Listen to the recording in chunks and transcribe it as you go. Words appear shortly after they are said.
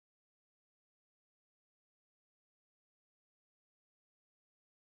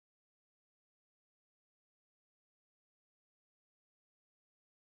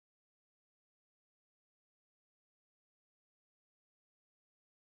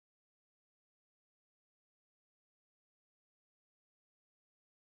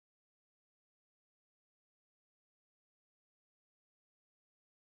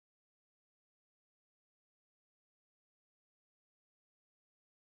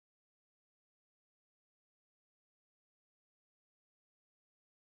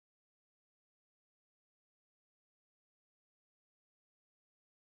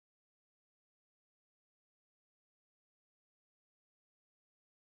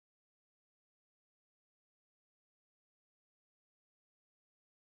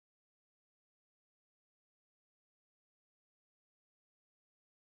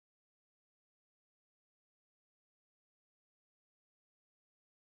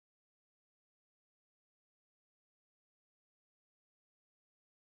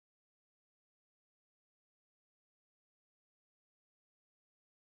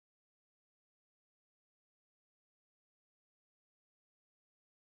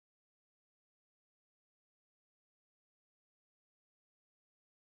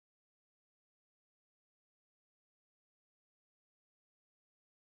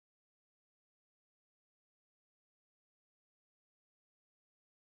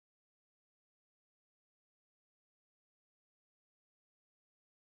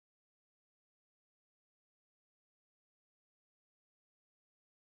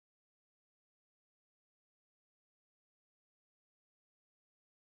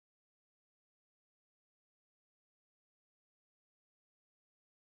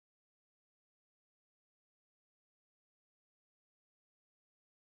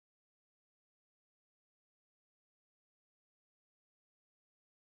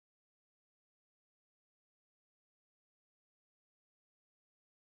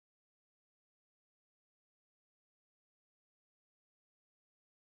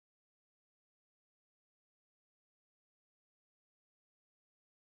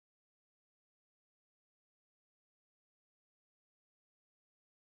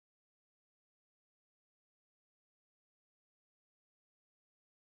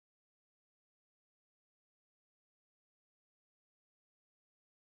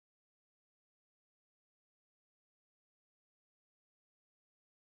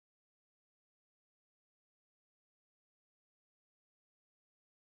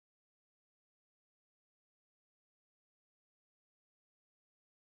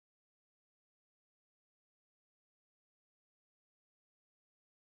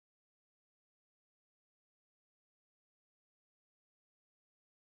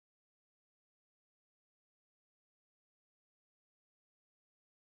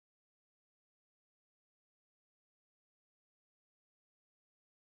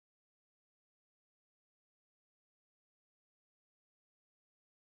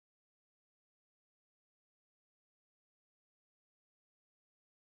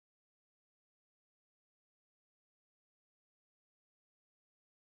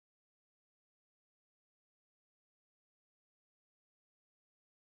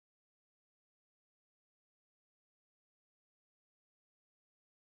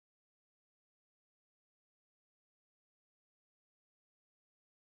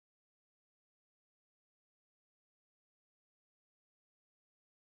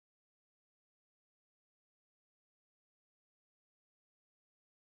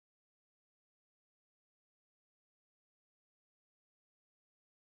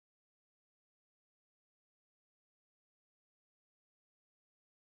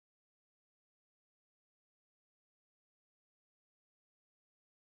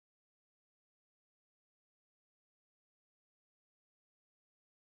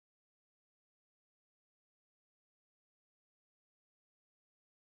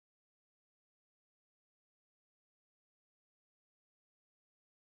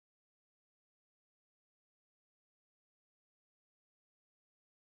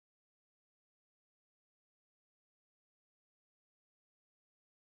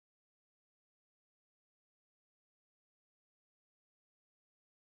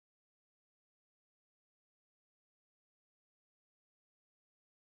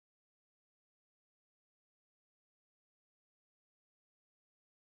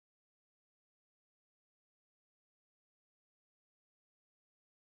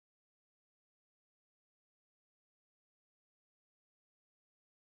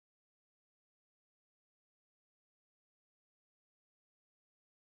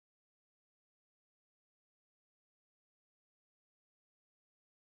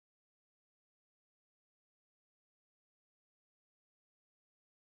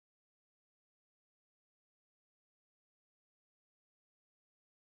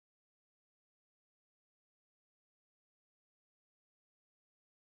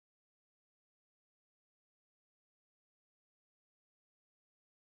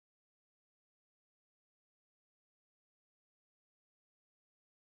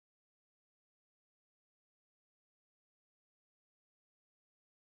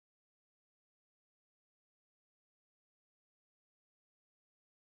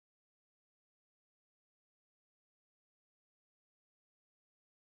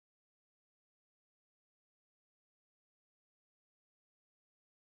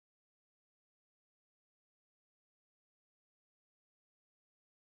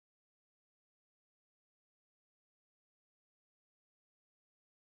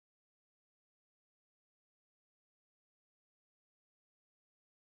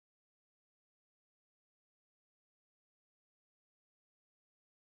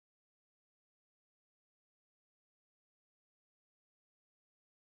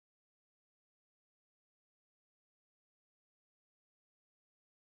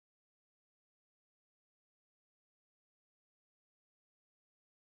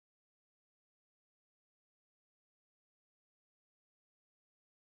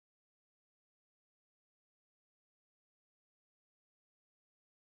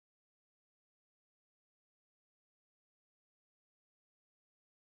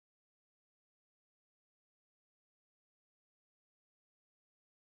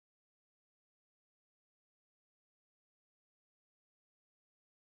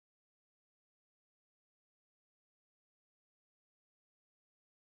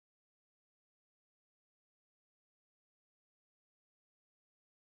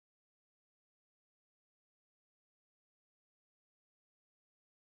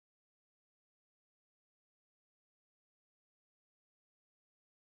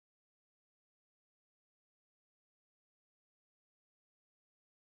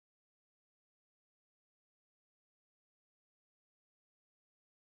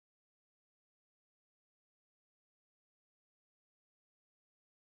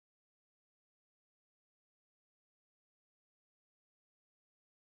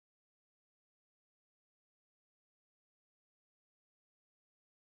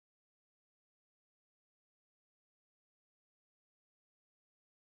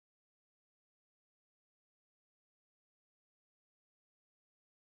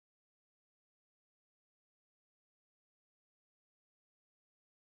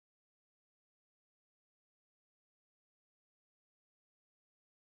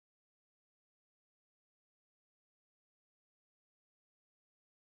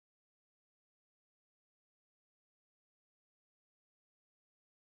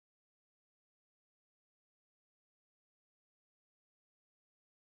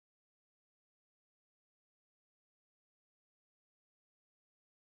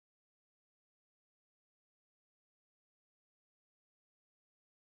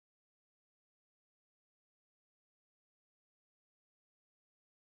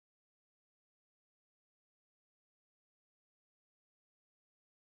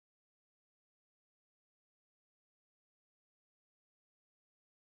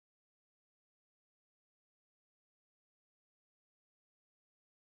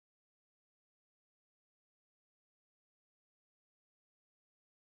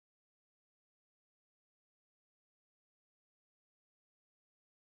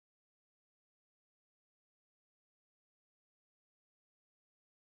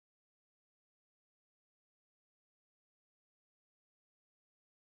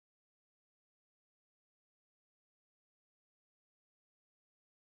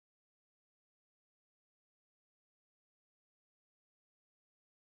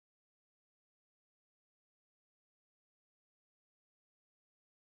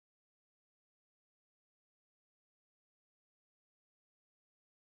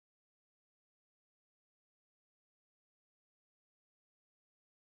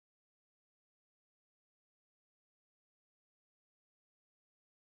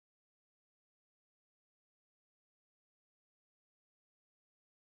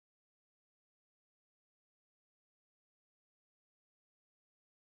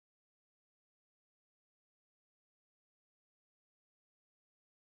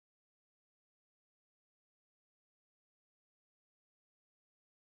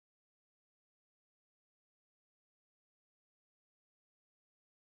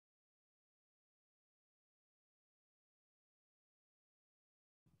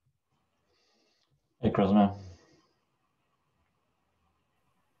Hey, Krasno.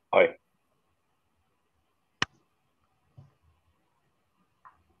 Hi.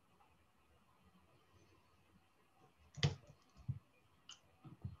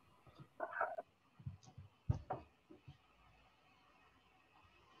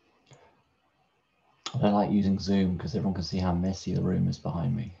 I don't like using Zoom because everyone can see how messy the room is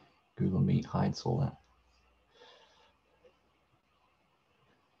behind me. Google Meet hides all that.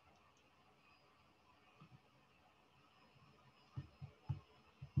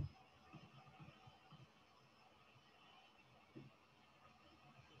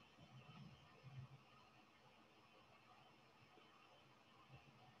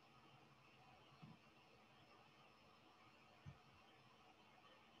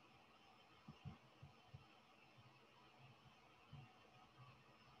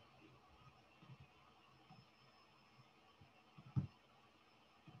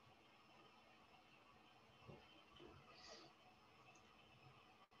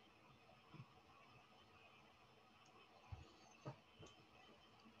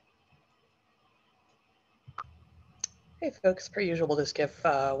 Hey folks, per usual, we'll just give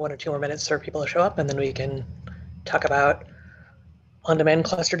 1 or 2 more minutes for people to show up and then we can talk about on-demand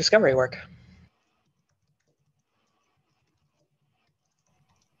cluster discovery work.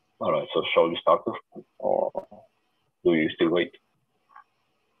 All right. So shall we start this, or do you still wait?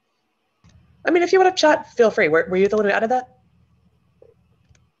 I mean, if you want to chat, feel free. Were you the one who added that?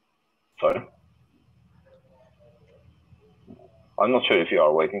 Sorry. I'm not sure if you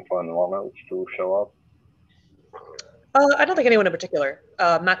are waiting for anyone else to show up. I don't think anyone in particular.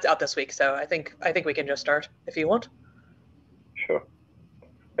 Matt's out this week, so I think we can just start if you want. Sure.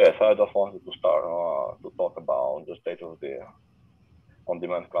 Yes, I just wanted to start to talk about the state of the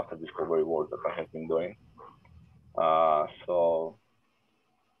on-demand cluster discovery work that I have been doing. So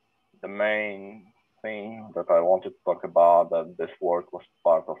the main thing that I wanted to talk about, that this work was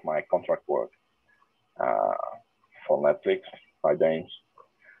part of my contract work for Netflix by James,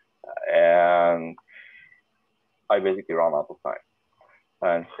 and I basically ran out of time.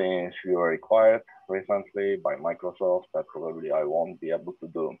 And since we were required recently by Microsoft that probably I won't be able to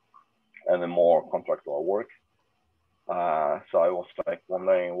do any more contractual work, so I was like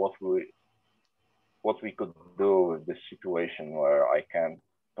wondering what we could do with this situation where I can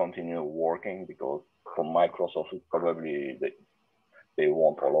continue working, because for Microsoft it probably they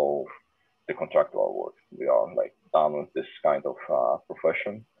won't allow the contractual work. We are like done with this kind of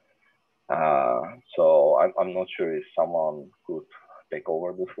profession. So I'm not sure if someone could take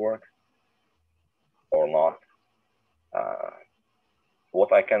over this work or not.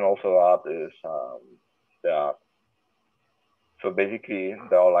 What I can also add is that, so basically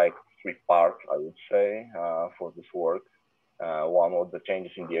there are like 3 parts, I would say, for this work. One was the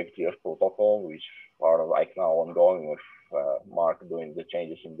changes in the XGS protocol, which are like now ongoing with Mark doing the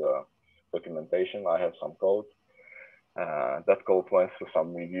changes in the documentation. I have some code. That code went through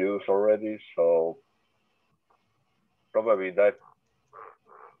some reviews already, so probably that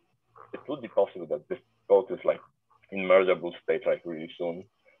it would be possible that this code is like in mergeable state like really soon.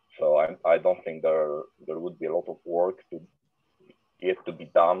 So I don't think there would be a lot of work yet to be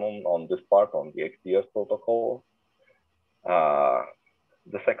done on this part, on the XDS protocol.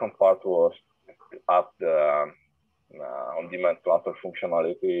 The second part was add the on-demand cluster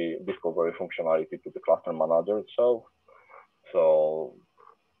functionality, discovery functionality to the cluster manager itself. So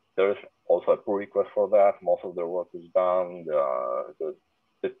there is also a pull request for that. Most of the work is done.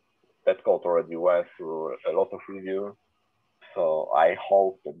 That code already went through a lot of review. So I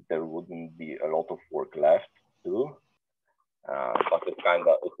hope that there wouldn't be a lot of work left to do. But it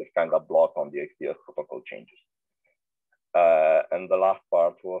is kind of blocked on the XDS protocol changes. And the last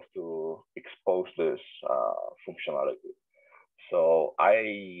part was to expose this functionality. So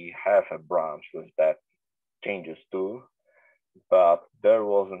I have a branch with that changes too, but there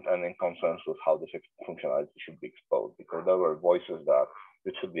wasn't any consensus how this functionality should be exposed, because there were voices that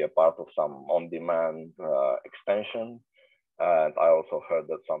it should be a part of some on-demand extension. And I also heard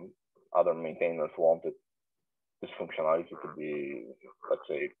that some other maintainers wanted this functionality to be, let's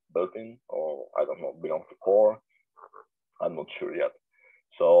say, built in, or I don't know, belong to core. I'm not sure yet.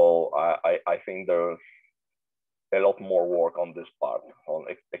 So I think there's a lot more work on this part, on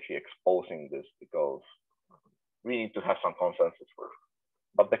actually exposing this, because we need to have some consensus first.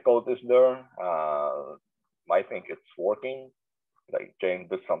 But the code is there. I think it's working. Like James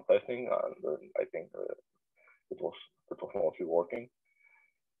did some testing, and I think it was mostly working.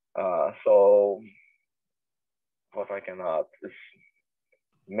 So what I can add is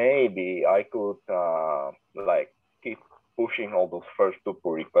maybe I could like keep pushing all those first two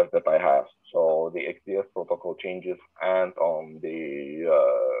pull requests that I have. So the XDS protocol changes and on the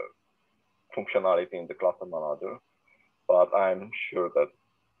functionality in the cluster manager. But I'm sure that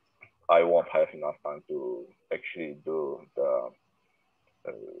I won't have enough time to actually do the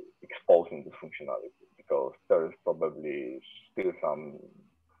exposing this functionality, because there is probably still some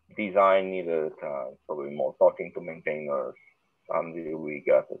design needed, probably more talking to maintainers until we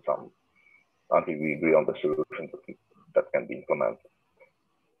get until we agree on the solution that can be implemented.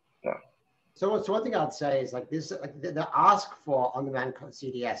 Yeah. So one thing I'd say is like this, like the ask for on-demand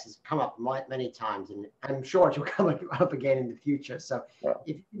CDS has come up many times, and I'm sure it will come up again in the future. So yeah.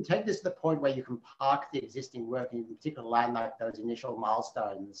 If you can take this to the point where you can park the existing work, and in particular land like those initial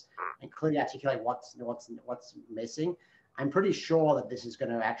milestones, and clearly articulate what's missing, I'm pretty sure that this is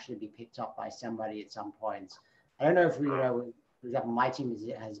going to actually be picked up by somebody at some point. I don't know if for example, my team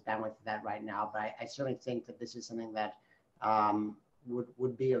has bandwidth for that right now, but I certainly think that this is something that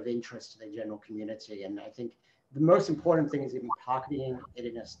would be of interest to the general community. And I think the most important thing is even targeting it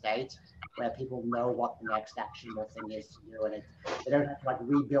in a state where people know what the next actionable thing is to do, and they don't have to like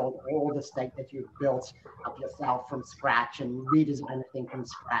rebuild all the state that you've built up yourself from scratch and redesign the thing from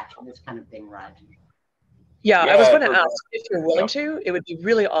scratch and this kind of thing, right? Yeah, I was going to ask, if you're willing to, it would be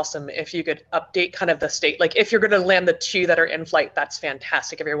really awesome if you could update kind of the state. Like if you're going to land the two that are in flight, that's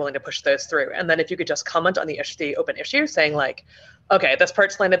fantastic if you're willing to push those through. And then if you could just comment on the open issue saying like, okay, this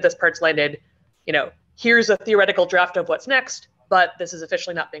part's landed, you know, here's a theoretical draft of what's next, but this is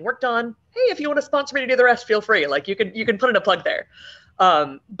officially not being worked on. Hey, if you want to sponsor me to do the rest, feel free. Like you can put in a plug there.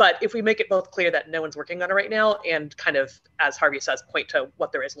 But if we make it both clear that no one's working on it right now and kind of, as Harvey says, point to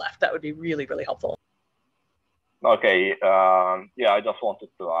what there is left, that would be really, really helpful. Okay, yeah, I just wanted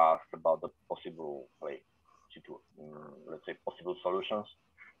to ask about the possible, like, let's say, possible solutions,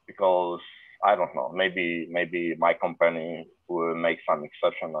 because I don't know, maybe my company will make some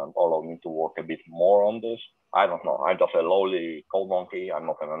exception and allow me to work a bit more on this. I don't know. I'm just a lowly code monkey. I'm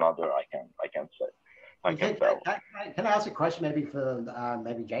not another. I can't say. I can tell. Can I ask a question maybe for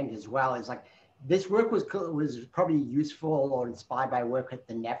maybe James as well? Is like this work was probably useful or inspired by work at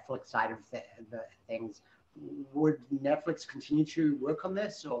the Netflix side of the things. Would Netflix continue to work on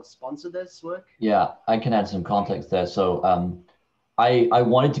this or sponsor this work? Yeah, I can add some context there. So I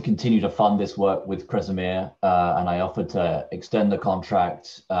wanted to continue to fund this work with Krasimir, and I offered to extend the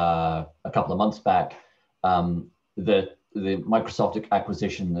contract a couple of months back. The Microsoft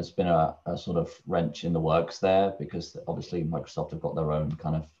acquisition has been a sort of wrench in the works there, because obviously Microsoft have got their own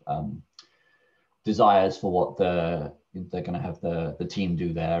kind of desires for what they're going to have the team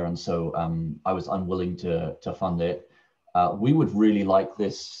do there, and so I was unwilling to fund it. We would really like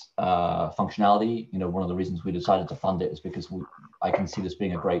this functionality. You know, one of the reasons we decided to fund it is because I can see this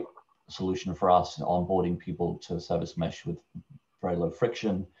being a great solution for us, onboarding people to service mesh with very low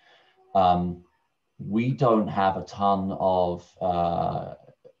friction. We don't have a ton of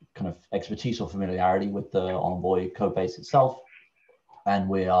kind of expertise or familiarity with the Envoy code base itself, and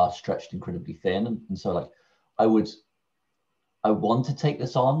we are stretched incredibly thin. And so like I want to take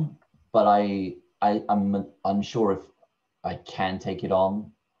this on, but I'm unsure if I can take it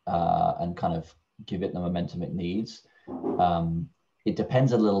on and kind of give it the momentum it needs. It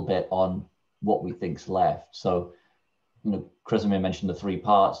depends a little bit on what we think's left. So, you know, Krasimir mentioned the three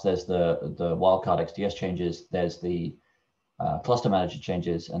parts. There's the wildcard XDS changes, there's the cluster manager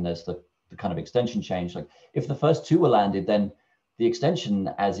changes, and there's the kind of extension change. Like if the first two were landed, then the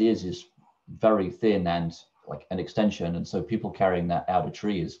extension as is very thin and like an extension. And so people carrying that outer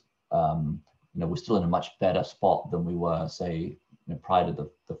tree is, you know, we're still in a much better spot than we were, say, you know, prior to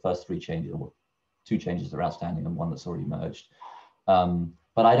the first three changes, or two changes that are outstanding and one that's already merged.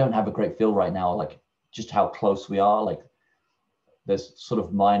 But I don't have a great feel right now, like just how close we are. Like there's sort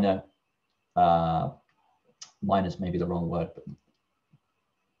of minor is maybe the wrong word,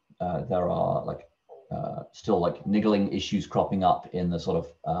 but there are like still like niggling issues cropping up in the sort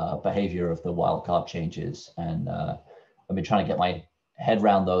of behavior of the wildcard changes. And I've been trying to get my head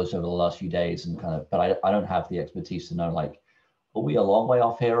around those over the last few days, and kind of, but I don't have the expertise to know, like, are we a long way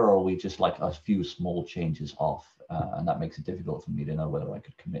off here, or are we just like a few small changes off? And that makes it difficult for me to know whether I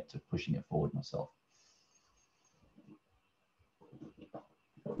could commit to pushing it forward myself.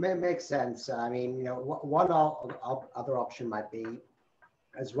 Makes sense. I mean, you know, one other option might be,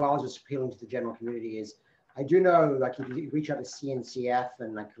 as well as just appealing to the general community, is I do know, like, if you reach out to CNCF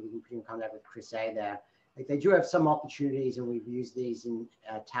and like we can put in contact with Chris A there, like they do have some opportunities, and we've used these in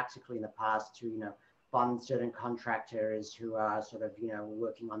tactically in the past to, you know, fund certain contractors who are sort of, you know,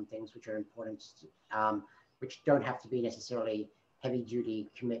 working on things which are important, which don't have to be necessarily heavy duty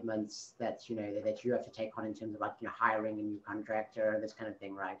commitments that, that you have to take on in terms of like, hiring a new contractor, this kind of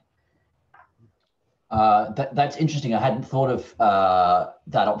thing, right? That's interesting. I hadn't thought of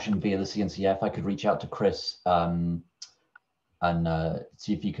that option via the CNCF. I could reach out to Chris and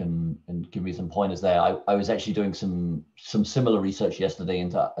see if you can give me some pointers there. I was actually doing some similar research yesterday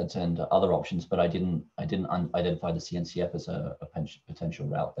into other options, but I didn't identify the CNCF as a potential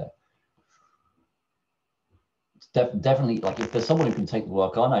route there. It's definitely, like, if there's someone who can take the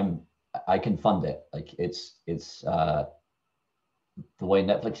work on, I can fund it. Like, it's the way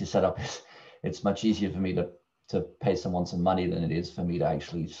Netflix is set up, it's much easier for me to pay someone some money than it is for me to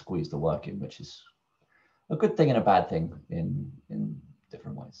actually squeeze the work in, which is a good thing and a bad thing in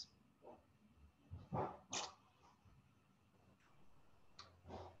different ways.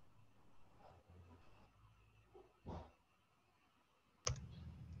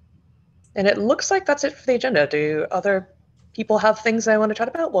 And it looks like that's it for the agenda. Do other people have things they want to chat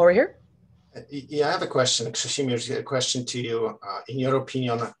about while we're here? Yeah, I have a question. Kazimierz, a question to you. In your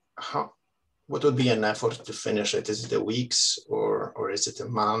opinion, what would be an effort to finish it? Is it a weeks or is it a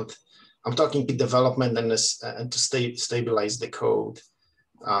month? I'm talking development and to stabilize the code.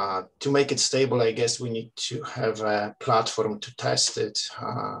 To make it stable, I guess we need to have a platform to test it.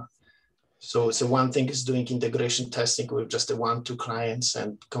 So one thing is doing integration testing with just the 1-2 clients,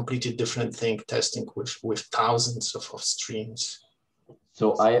 and completely different thing testing with thousands of streams.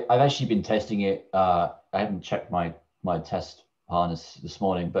 So I've actually been testing it. I haven't checked my test harness this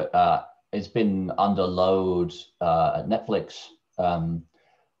morning, but it's been under load at Netflix,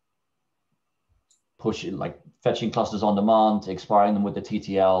 pushing, like, fetching clusters on demand, expiring them with the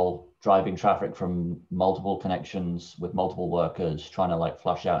TTL, driving traffic from multiple connections with multiple workers, trying to like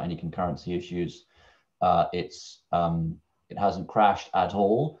flush out any concurrency issues. It hasn't crashed at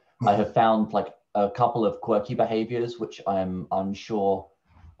all. I have found like a couple of quirky behaviors, which I'm unsure,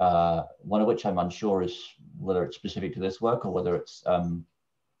 one of which I'm unsure is whether it's specific to this work or whether it's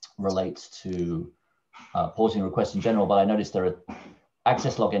relates to pausing requests in general. But I noticed there are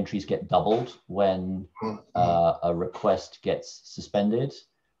access log entries get doubled when a request gets suspended,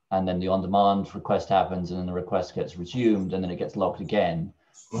 and then the on-demand request happens, and then the request gets resumed, and then it gets logged again.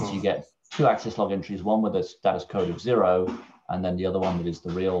 So you get 2 access log entries, one with a status code of 0, and then the other one that is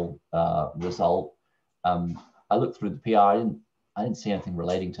the real result. I looked through the PR. I didn't see anything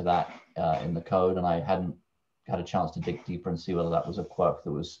relating to that in the code, and I hadn't had a chance to dig deeper and see whether that was a quirk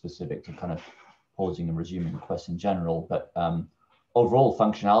that was specific to kind of pausing and resuming requests in general. But overall,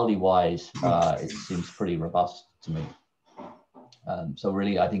 functionality-wise, it seems pretty robust to me. So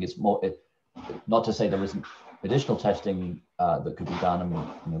really, I think it's more, not to say there isn't additional testing that could be done. I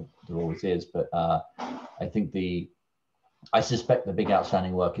mean, there always is, but I think I suspect the big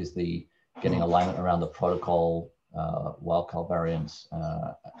outstanding work is the getting alignment around the protocol wildcard variants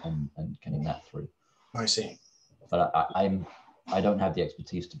and getting that through. I see. But I don't have the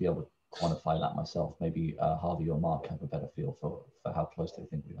expertise to be able to quantify that myself. Maybe Harvey or Mark have a better feel for how close they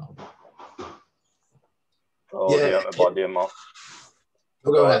think we are. So yeah, about the amount.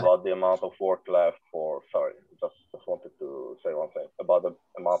 Go ahead. About the amount of work left for, sorry, just wanted to say one thing about the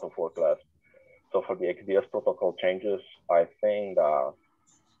amount of work left. So for the XDS protocol changes, I think that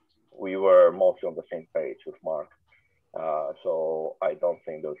we were mostly on the same page with Mark. So I don't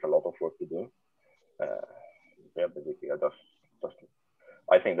think there's a lot of work to do. Yeah, basically,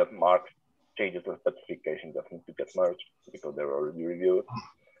 I think that Mark's changes to specification just need to get merged because they're already reviewed.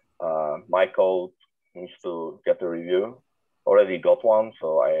 My code needs to get a review. Already got one,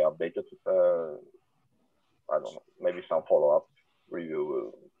 so I updated it. I don't know, maybe some follow-up review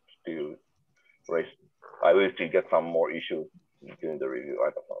will still raise. I will still get some more issues during the review.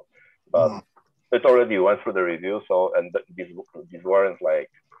 I don't know, but it already went through the review. So, and these weren't like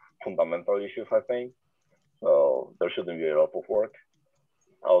fundamental issues, I think. So there shouldn't be a lot of work.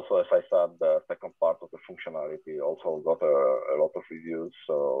 Also, as I said, the second part of the functionality also got a lot of reviews.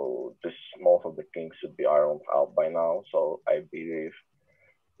 So most of the kinks should be ironed out by now. So I believe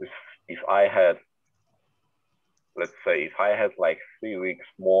if I had, let's say, if I had like 3 weeks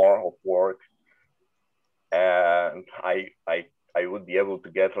more of work, and I would be able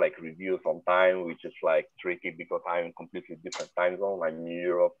to get like reviews on time, which is like tricky because I'm in completely different time zone. I'm in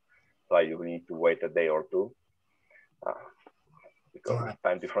Europe, so I will need to wait a day or two. Because of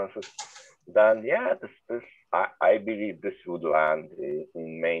time differences, then yeah, I believe this would land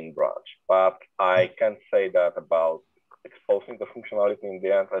in main branch. But I can't say that about exposing the functionality in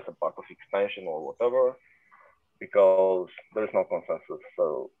the end as a part of expansion or whatever, because there is no consensus.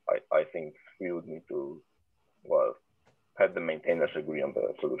 So I think we would need to, well, have the maintainers agree on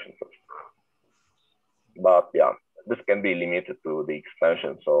the solution first. But yeah, this can be limited to the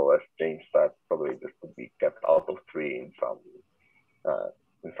extension. So as James said, probably this could be kept out of tree in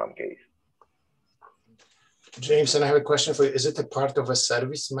some case. James, and I have a question for you. Is it a part of a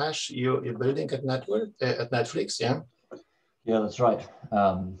service mesh you're building at Netflix? Yeah. Yeah, that's right.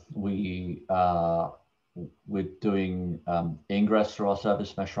 We're doing ingress through our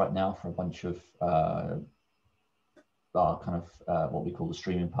service mesh right now for a bunch of our kind of what we call the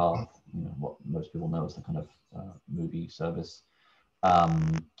streaming path. You know, what most people know as the kind of movie service.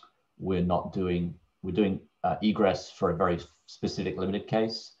 We're doing egress for a very specific limited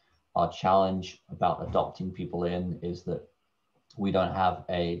case. Our challenge about adopting people in is that we don't have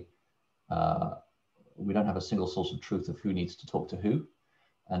a single source of truth of who needs to talk to who.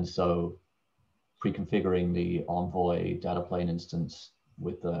 And so pre-configuring the Envoy data plane instance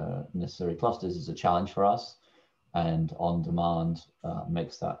with the necessary clusters is a challenge for us. And on demand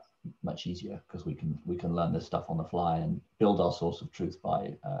makes that much easier because we can learn this stuff on the fly and build our source of truth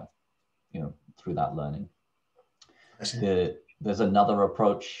by through that learning. There's another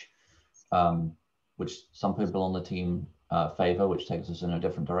approach which some people on the team favor, which takes us in a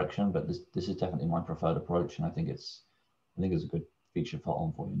different direction, but this is definitely my preferred approach, and I think it's a good feature for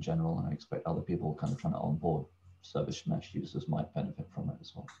Envoy in general, and I expect other people kind of trying to onboard service mesh users might benefit from it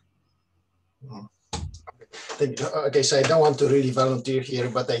as well. Okay, so I don't want to really volunteer here,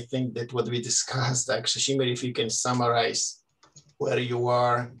 but I think that what we discussed, actually, Shimmer, if you can summarize where you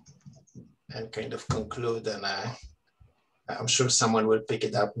are and kind of conclude, and I'm sure someone will pick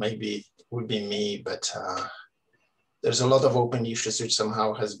it up, maybe it would be me, but there's a lot of open issues which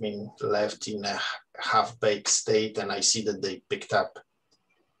somehow has been left in a half-baked state, and I see that they picked up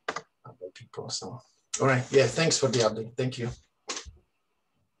other people. So, all right, yeah, thanks for the update. Thank you.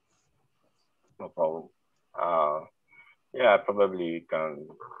 No problem. Yeah, I probably can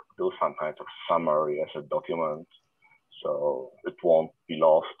do some kind of summary as a document, so it won't be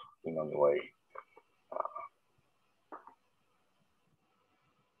lost in any way.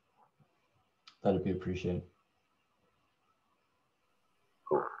 That'd be appreciated.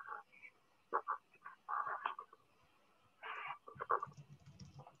 Cool.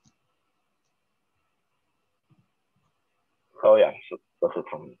 Oh yeah, so that's it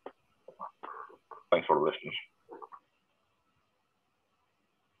from me. Thanks for listening.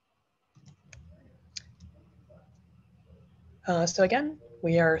 So again,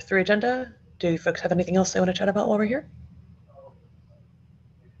 we are through agenda. Do you folks have anything else they want to chat about while we're here?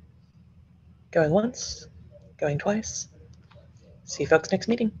 Going once, going twice. See you folks next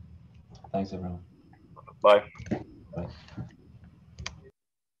meeting. Thanks, everyone. Bye. Bye.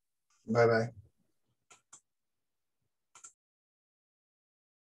 Bye-bye.